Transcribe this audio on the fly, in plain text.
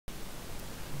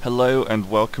Hello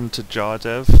and welcome to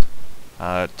JaRDev.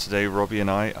 Today Robbie and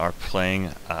I are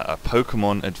playing a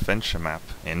Pokemon adventure map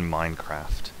in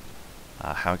Minecraft.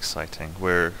 How exciting.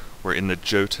 We're in the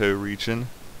Johto region.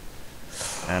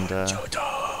 And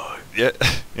Johto! yeah,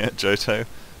 yeah, Johto.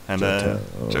 And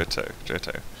Johto.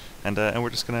 Johto. And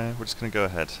we're just gonna go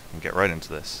ahead and get right into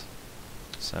this.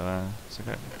 So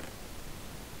go.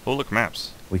 Oh, look,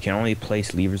 maps. We can only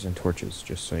place levers and torches,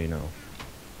 just so you know.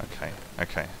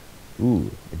 Okay.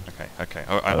 Ooh. Okay.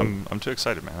 Oh, I'm too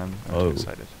excited, man. I'm too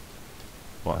excited.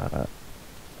 What?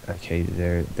 Okay,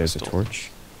 there's a torch.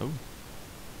 Oh.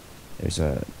 There's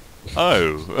a...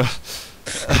 Oh!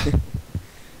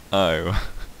 Oh.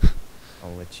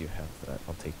 I'll let you have that.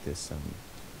 I'll take this,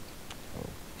 Oh.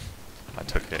 I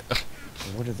took it.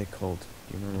 What are they called?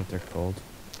 Do you remember what they're called?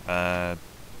 Oh,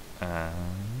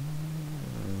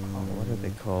 what are they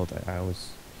called? I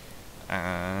was...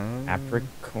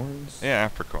 Apricorns? Yeah,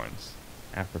 apricorns.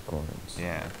 Apricorns.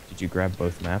 Yeah. Did you grab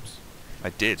both maps?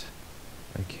 I did.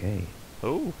 Okay.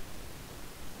 Oh.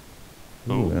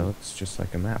 Ooh, that looks just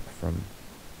like a map from...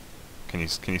 Can you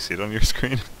see it on your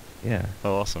screen? Yeah.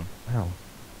 Oh, awesome. Wow.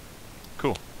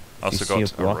 Cool. If Also you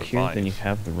see got a block revive. here, then you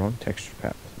have the wrong texture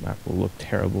pack. The map will look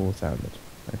terrible without it.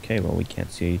 Okay, well we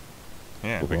can't see...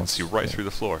 Yeah, we can see right through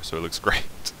the floor, so it looks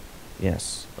great.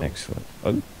 Yes, Oh. excellent.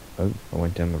 Oh, I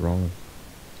went down the wrong...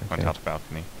 Went out the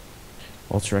balcony.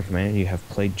 Also recommended, you have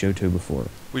played Johto before.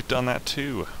 We've done that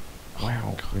too.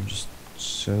 Wow, we're just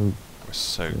so... We're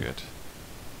so good.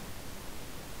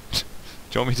 Do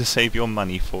you want me to save your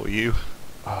money for you?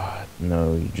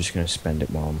 No, you're just gonna spend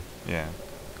it, Mom. Yeah.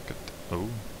 Good. Oh.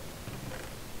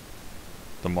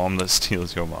 The mom that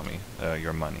steals your money.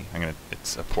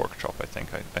 It's a pork chop, I think.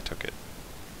 I took it.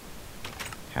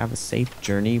 Have a safe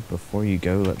journey. Before you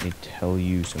go, let me tell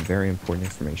you some very important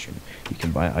information. You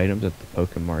can buy items at the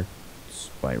Pokemarts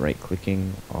by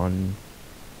right-clicking on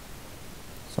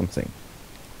something.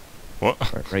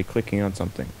 What? Right-clicking on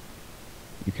something.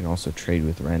 You can also trade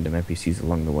with random NPCs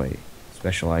along the way.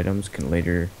 Special items can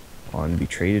later on be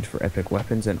traded for epic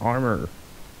weapons and armor.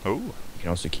 Oh. You can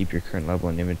also keep your current level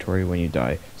in inventory when you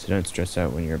die, so don't stress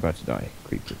out when you're about to die.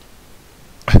 Creeper.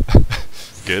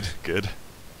 Good.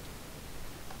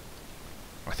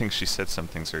 I think she said some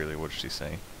things earlier. What did she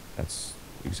say? That's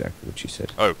exactly what she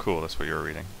said. Oh, cool. That's what you were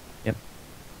reading. Yep.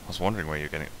 I was wondering where you're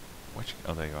getting...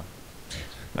 Oh, there you are.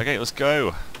 Okay, let's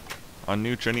go. Our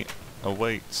new journey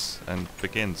awaits and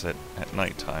begins at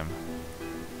night time.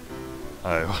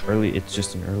 Oh. It's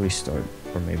just an early start,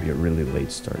 or maybe a really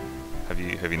late start. Have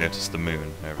you noticed the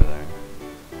moon over there?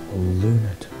 A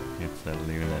lunat. It's the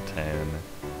lunar town.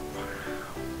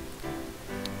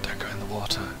 Don't go in the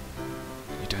water.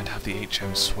 You don't have the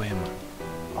HM swim.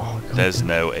 Oh, God. There's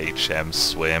no HM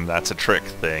swim. That's a trick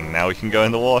thing. Now we can go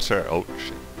in the water. Oh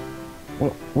shit.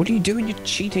 What are you doing? You're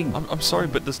cheating. I'm sorry,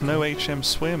 but there's no HM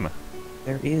swim.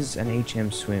 There is an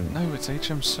HM swim. No, it's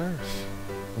HM surf.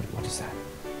 What is that?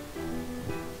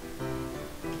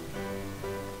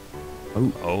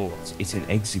 Oh. It's an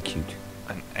execute.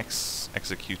 An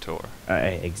executor.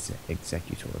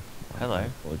 Executor. Hello.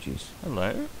 Apologies.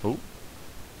 Hello. Oh.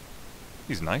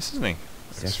 He's nice, isn't he?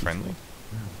 He's Executor. friendly.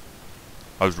 Wow.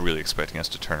 I was really expecting us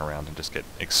to turn around and just get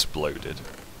exploded.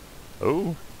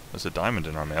 Oh, there's a diamond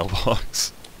in our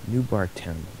mailbox. New Bar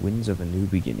Town. Winds of a new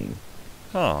beginning.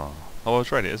 Oh. Oh, I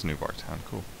was right. It is New Bar Town.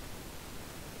 Cool.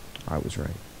 I was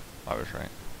right. I was right.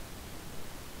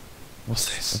 What's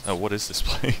this? Oh, what is this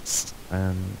place?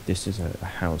 This is a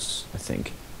house, I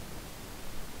think.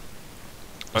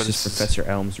 Oh, This is Professor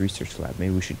Elm's research lab.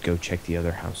 Maybe we should go check the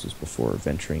other houses before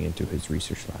venturing into his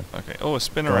research lab. Okay. Oh, a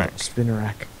spinnerack.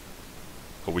 Spinnerack.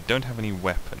 But we don't have any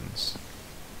weapons.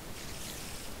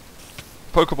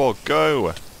 Pokeball,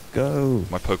 go! Go!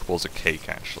 My Pokeball's a cake,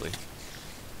 actually.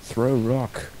 Throw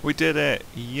rock. We did it!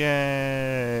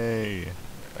 Yay!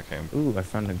 Okay. Ooh, I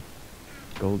found a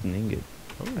golden ingot.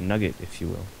 Oh. A nugget, if you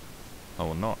will. Oh,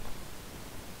 well, not.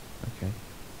 Okay.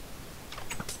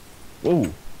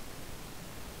 Whoa!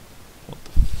 What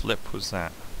the flip was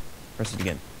that? Press it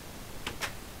again.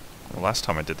 The last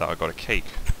time I did that, I got a cake.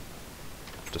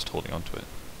 Just holding on to it.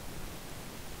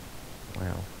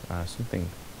 Wow. Something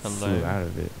Hello? flew out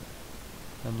of it.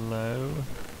 Hello?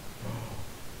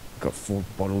 Got 4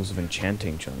 bottles of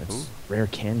enchanting, John. It's Ooh. rare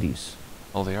candies.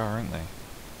 Oh, they are, aren't they?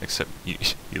 Except you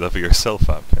level yourself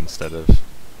up instead of...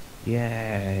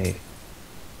 Yay!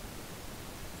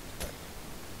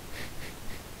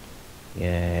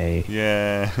 Yay!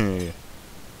 Yay!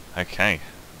 Okay,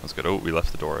 that's good. Oh, we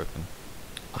left the door open.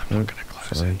 I'm not gonna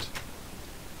close sorry. it.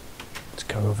 Let's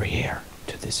go over here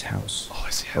to this house. Oh, I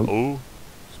see. Oh.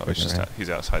 Oh, he's Spinning around. he's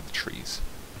outside the trees.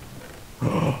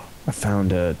 I I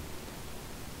found an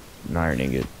iron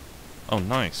ingot. Oh,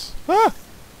 nice. Ah!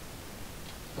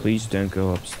 Please don't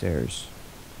go upstairs.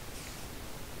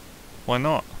 Why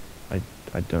not?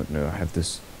 I don't know. I have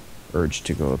this urge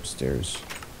to go upstairs.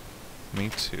 Me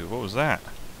too. What was that?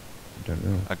 I don't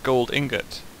know. A gold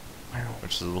ingot. Wow.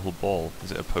 Which is a little ball.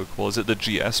 Is it a Pokeball? Is it the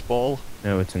GS ball?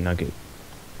 No, it's a nugget.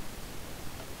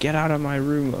 Get out of my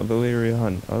room,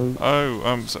 Valerian. Oh.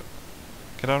 Oh,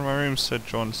 get out of my room, said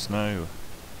Jon Snow.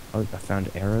 Oh, I found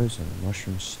arrows and a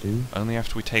mushroom stew. Only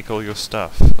after we take all your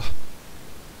stuff.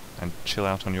 And chill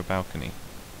out on your balcony.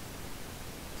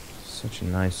 Such a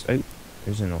nice... Oh,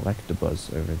 there's an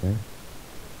Electabuzz over there.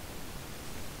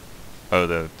 Oh,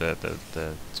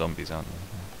 the zombies, aren't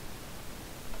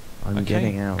they? I'm okay,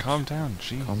 getting out. Calm down,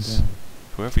 jeez. Calm down.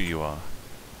 Whoever you are.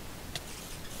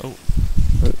 Oh.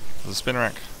 Oh. There's a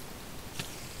Spinnerack.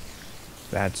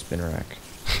 Bad Spinnerack.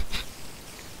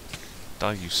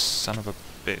 Die, you son of a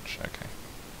bitch. Okay.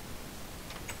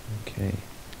 Okay.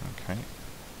 Okay.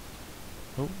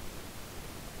 Oh.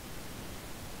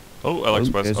 Oh,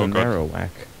 Electabuzz. There's Oh, a God. Marowak.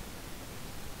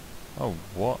 Oh,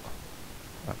 what?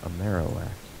 A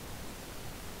Marowak.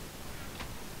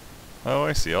 Oh,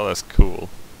 I see. Oh, that's cool.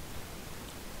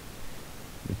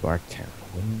 The Barktown.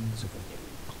 Wings of a New.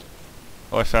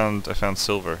 Oh, I found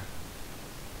Silver.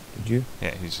 Did you?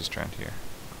 Yeah, he's just around here.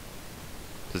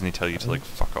 Doesn't he tell you to, like,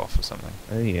 fuck off or something?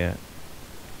 Oh, yeah.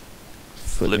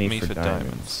 Flip me for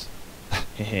diamonds.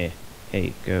 Hehe.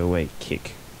 Hey, go away.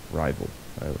 Kick. Rival.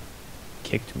 Oh.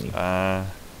 Kicked me.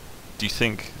 Do you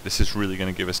think this is really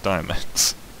going to give us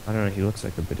diamonds? I don't know, he looks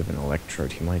like a bit of an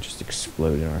electrode. He might just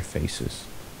explode in our faces.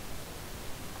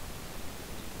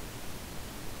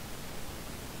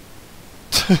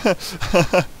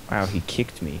 Wow, he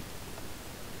kicked me.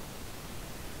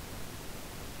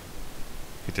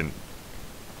 He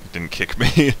didn't kick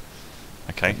me.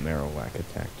 Okay. Marowak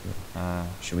attacked me.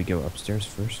 Should we go upstairs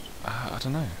first? I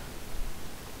don't know.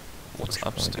 What's We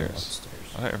should probably go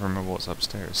upstairs? I don't even remember what's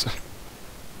upstairs.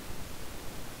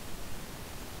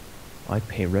 I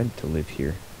pay rent to live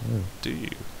here. Oh, Do you?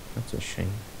 that's a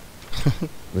shame.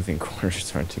 Living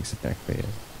quarters aren't exactly it.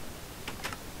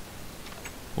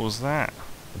 What was that?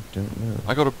 I don't know.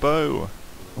 I got a bow!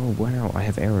 Oh wow, I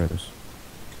have arrows.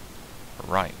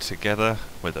 Right, together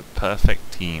we're the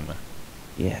perfect team.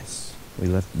 Yes. We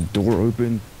left the door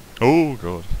open. Oh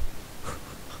god.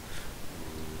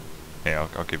 Yeah,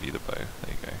 I'll give you the bow. There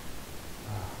you go.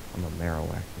 I'm a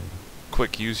Marowak now.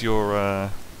 Quick, use your,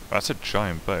 that's a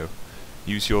giant bow.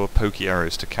 Use your pokey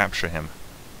arrows to capture him.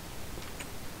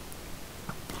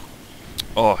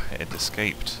 Oh, it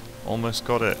escaped. Almost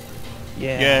got it.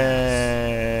 Yeah.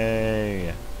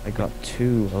 Yay! I got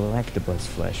 2 Electabuzz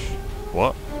flesh.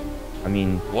 What? I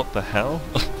mean, What the hell?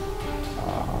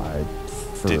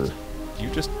 fur. Did you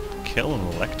just kill an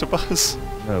Electabuzz?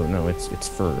 No, it's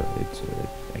fur. It's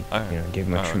I gave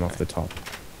him a trim off okay. the top.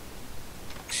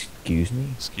 Excuse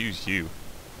me. Excuse you.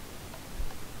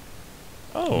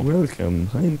 Oh. Welcome.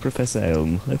 I'm Professor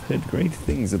Elm. I've heard great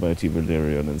things about you,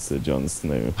 Valerian and Sir Jon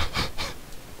Snow.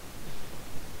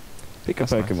 Pick a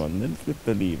That's nice. Pokemon, then flip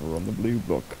the lever on the blue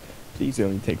block. Please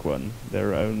only take one.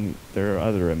 There are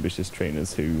other ambitious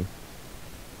trainers who...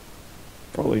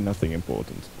 probably nothing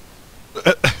important.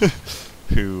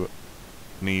 Who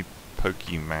need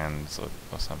Pokemans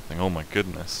or something. Oh my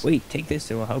goodness. Wait, take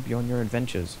this. It will help you on your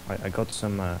adventures. I got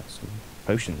some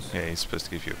potions. Yeah, he's supposed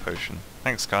to give you a potion.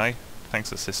 Thanks, guy.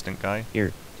 Thanks, assistant guy.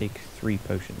 Here, take 3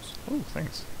 potions. Oh,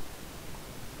 thanks.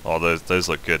 Oh, those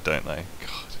look good, don't they?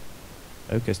 God.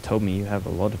 Oakus told me you have a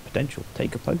lot of potential.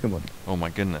 Take a Pokemon. Oh my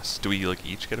goodness. Do we, like,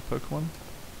 each get a Pokemon?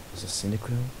 There's a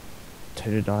Cyndaquil,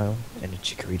 Totodile, and a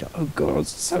Chikorita. Oh god,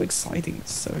 it's so exciting.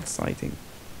 It's so exciting.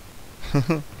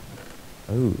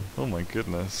 Oh. Oh my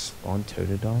goodness. On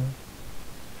Totodile?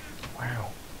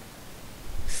 Wow.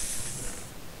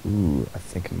 Ooh, I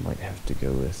think I might have to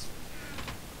go with...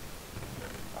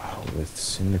 oh, with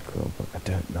Cyndaquil, but I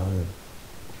don't know.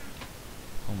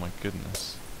 Oh my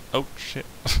goodness. Oh, shit.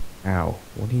 Ow,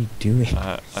 what are you doing?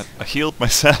 I healed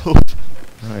myself.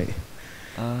 Right.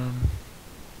 I'm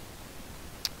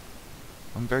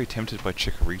very tempted by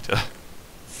Chikorita.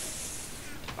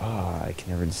 Ah, I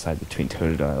can never decide between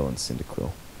Totodile and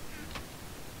Cyndaquil.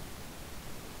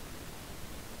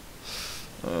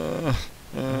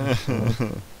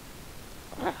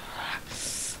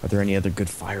 Are there any other good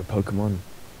fire Pokemon?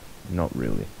 Not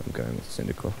really. I'm going with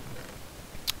Cyndaquil.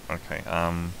 Okay,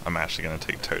 I'm actually gonna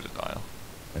take Totodile.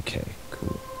 Okay,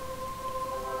 cool.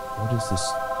 What is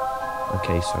this?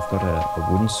 Okay, so I've got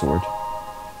a wooden sword,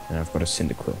 and I've got a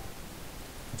Cyndaquil.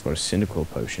 I've got a Cyndaquil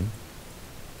potion,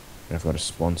 and I've got a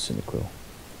spawn Cyndaquil.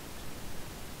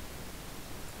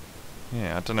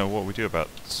 Yeah, I don't know what we do about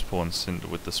spawn cinder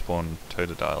with the spawn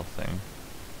totodile thing.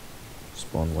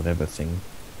 Spawn whatever thing.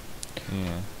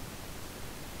 Yeah.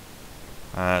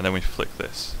 And then we flick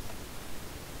this.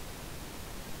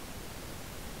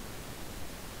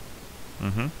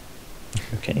 Mm-hmm.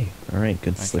 Okay, alright,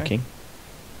 good Okay. flicking.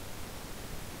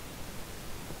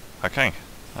 Okay.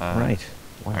 Right,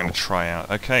 wow. I'm gonna try out.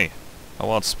 Okay. A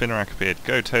wild spinnerack appeared.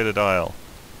 Go totodile.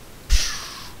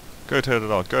 Go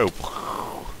totodile. Go.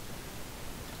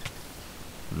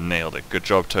 Nailed it. Good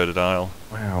job, totodile.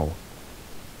 Wow.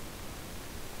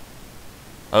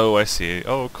 Oh, I see.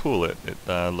 Oh, cool. It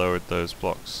lowered those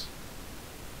blocks.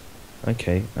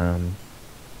 Okay, Hang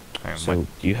on, so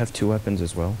do you have 2 weapons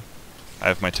as well? I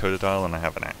have my totodile and I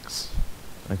have an axe.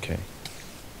 Okay.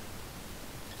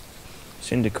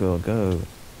 Cyndaquil, go.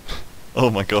 Oh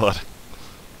my god.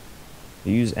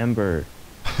 Use Ember.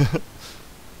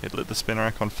 It lit the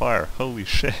spinnerack on fire. Holy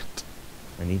shit.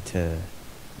 I need to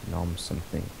nom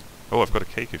something. Oh, I've got a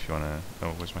cake if you wanna... Oh,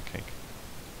 where's my cake?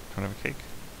 Can I have a cake?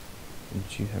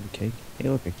 Didn't you have a cake? Hey,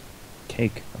 look, a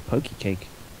cake. A pokey cake.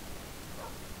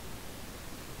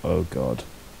 Oh god.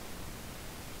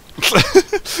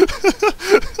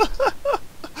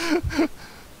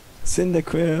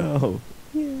 Cyndaquil!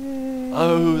 Yay!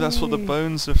 Oh, that's what the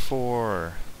bones are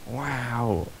for.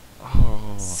 Wow!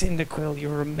 Oh. Cyndaquil,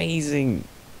 you're amazing!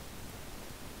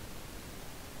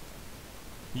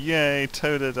 Yay,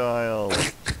 totodile.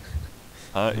 Is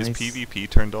Nice. PvP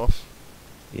turned off?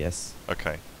 Yes.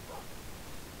 Okay.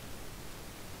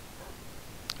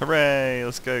 Hooray!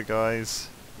 Let's go, guys.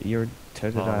 Your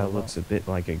Totodile Oh. looks a bit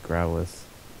like a Growlithe.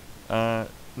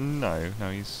 No,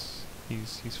 he's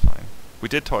fine. We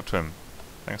did talk to him.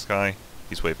 Thanks, guy.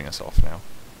 He's waving us off now.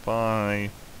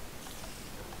 Bye.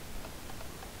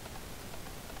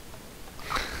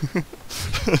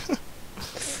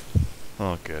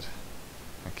 Oh, good.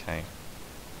 Okay.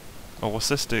 Oh, what's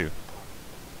this do?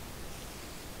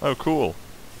 Oh, cool.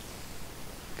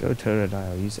 Go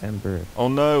Totodile, use Ember. Oh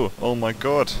no! Oh my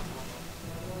god!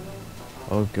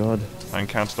 Oh god. I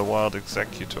encountered a wild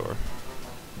executor.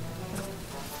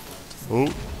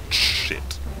 Oh,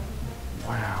 shit.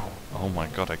 Wow. Oh my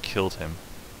god, I killed him.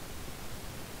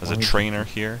 There's Why a did you- trainer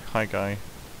here. Hi, guy.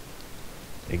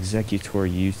 Executor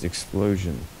used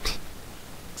explosion.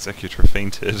 Executor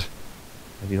fainted.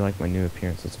 I do like my new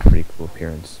appearance. That's a pretty cool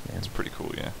appearance, man. It's pretty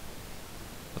cool, yeah.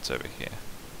 What's over here?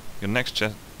 Your next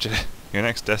your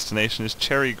next destination is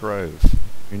Cherry Grove.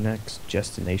 Your next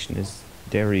destination is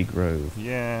Dairy Grove.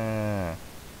 Yeah.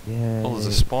 Yeah. Oh,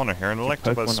 there's a spawner here, an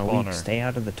Electabuzz Pokemon are weak. spawner. Stay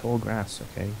out of the tall grass,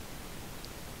 okay?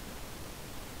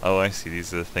 Oh, I see.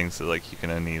 These are the things that like you can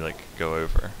only like go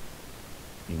over.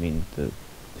 You mean the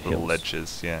Little hills?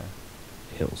 ledges, yeah.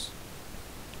 Hills.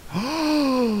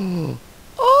 Oh!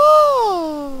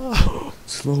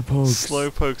 Slowpokes.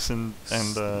 Slowpokes and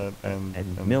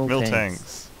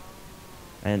Miltanks.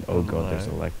 And oh god, there's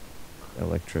no.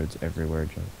 electrodes everywhere,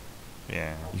 John.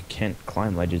 Yeah. You can't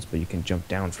climb ledges, but you can jump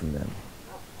down from them.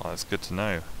 Well, that's good to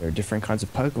know. There are different kinds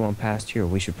of Pokemon past here.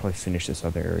 We should probably finish this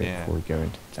other area Yeah. before we go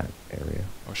into that area.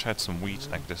 I wish I had some wheat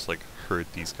and I could just like herd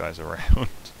these guys around.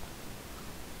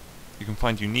 You can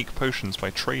find unique potions by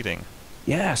trading.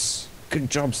 Yes! Good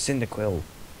job, Cyndaquil.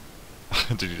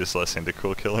 Did you just let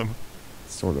Cyndaquil kill him?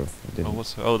 Sort of.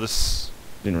 This...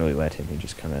 Didn't really let him. He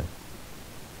just kind of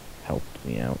helped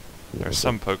me out. a There are little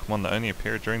some bit. Pokemon that only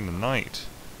appear during the night.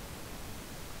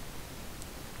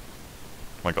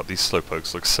 Oh my god, these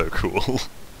Slowpokes look so cool.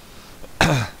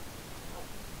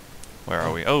 Where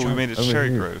are we? Oh, we John, made it to over Cherry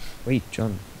here. Grove. Wait,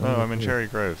 John. Oh, over I'm in here. Cherry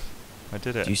Grove. I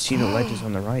did it. Do you see the ledges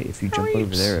on the right? If you jump over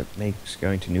Creeps. there, it makes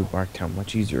going to New Barktown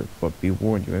much easier. But be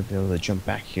warned, you won't be able to jump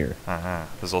back here. Haha.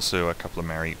 There's also a couple of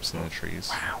Mareeps in the trees.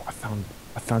 Wow, I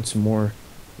found some more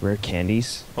rare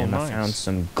candies, Oh, and I nice. found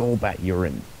some Golbat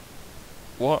urine.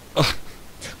 What?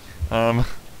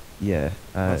 Yeah.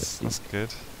 That's good.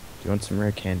 Do you want some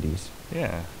rare candies?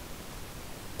 Yeah.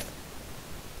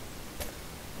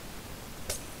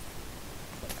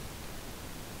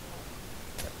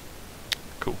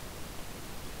 Cool.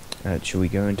 Should we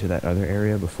go into that other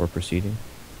area before proceeding?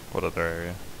 What other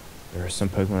area? There are some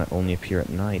Pokemon that only appear at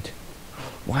night.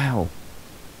 Wow.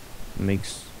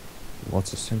 Makes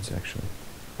lots of sense, actually.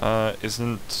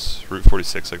 Isn't Route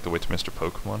 46 like the way to Mr.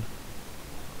 Pokemon?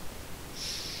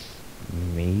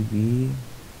 Maybe.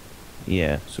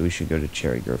 Yeah, so we should go to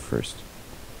Cherry Grove first,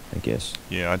 I guess.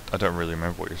 Yeah, I don't really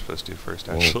remember what you're supposed to do first,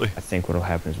 Well, actually. I think what'll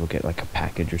happen is we'll get like a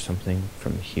package or something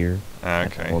from here.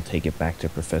 And Okay. we'll take it back to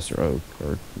Professor Oak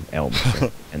or Elm,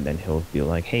 and then he'll be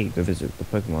like, "Hey, go visit the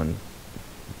Pokemon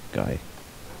guy."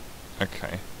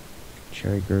 Okay.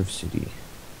 Cherry Grove City.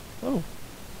 Oh.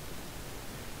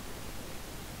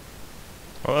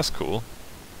 Oh, that's cool.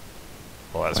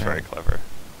 Well, that's Wow. very clever.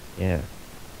 Yeah.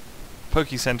 Poke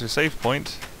Center save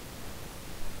point.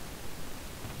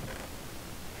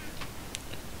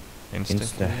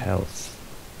 Insta health.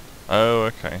 Oh,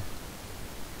 okay.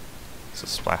 It's a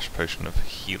splash potion of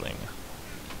healing.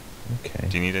 Okay.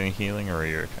 Do you need any healing, or are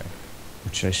you okay?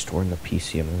 What should I store in the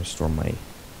PC? I'm gonna store my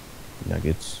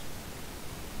nuggets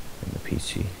in the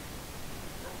PC.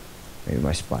 Maybe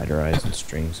my spider eyes and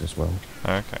strings as well.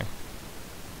 Okay.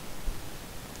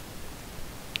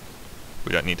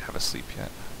 We don't need to have a sleep yet.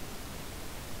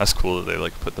 That's cool that they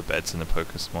like put the beds in the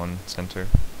Pokemon Center.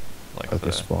 Like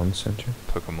Pokespawn Center.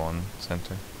 Pokemon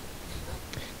Center.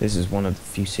 This is one of the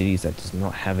few cities that does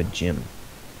not have a gym.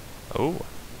 Oh.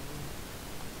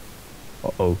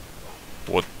 Uh-oh.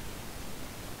 What?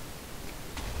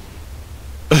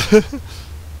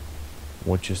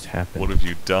 What just happened? What have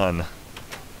you done?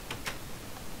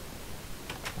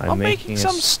 I'm making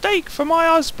some steak for my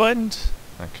husband.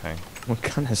 Okay. What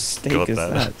kind of steak Got is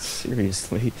that. that?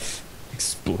 Seriously?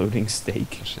 Exploding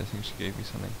steak? Actually, I think she gave me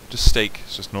something. Just steak.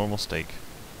 It's just normal steak.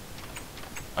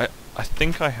 I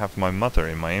think I have my mother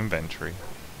in my inventory.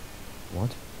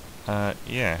 What?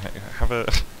 Yeah. Have a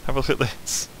have a look at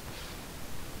this.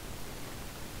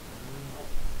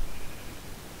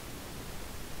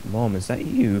 Mom, is that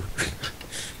you?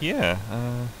 Yeah.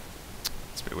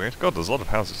 It's a bit weird. God, there's a lot of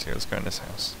houses here. Let's go in this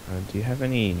house. Do you have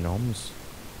any noms?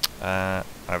 I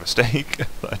have a steak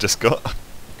that I just got.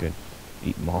 Good.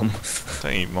 Eat mom.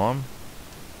 Don't eat, Mom.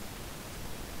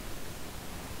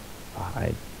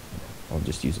 I'll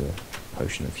just use a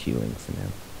potion of healing for now.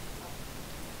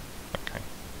 Okay.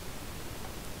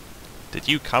 Did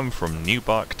you come from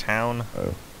Newbark Town?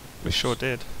 Oh. We sure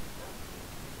did.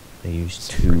 I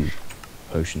used 2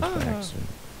 potions by Ah. accident.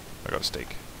 I got a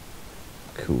steak.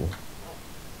 Cool.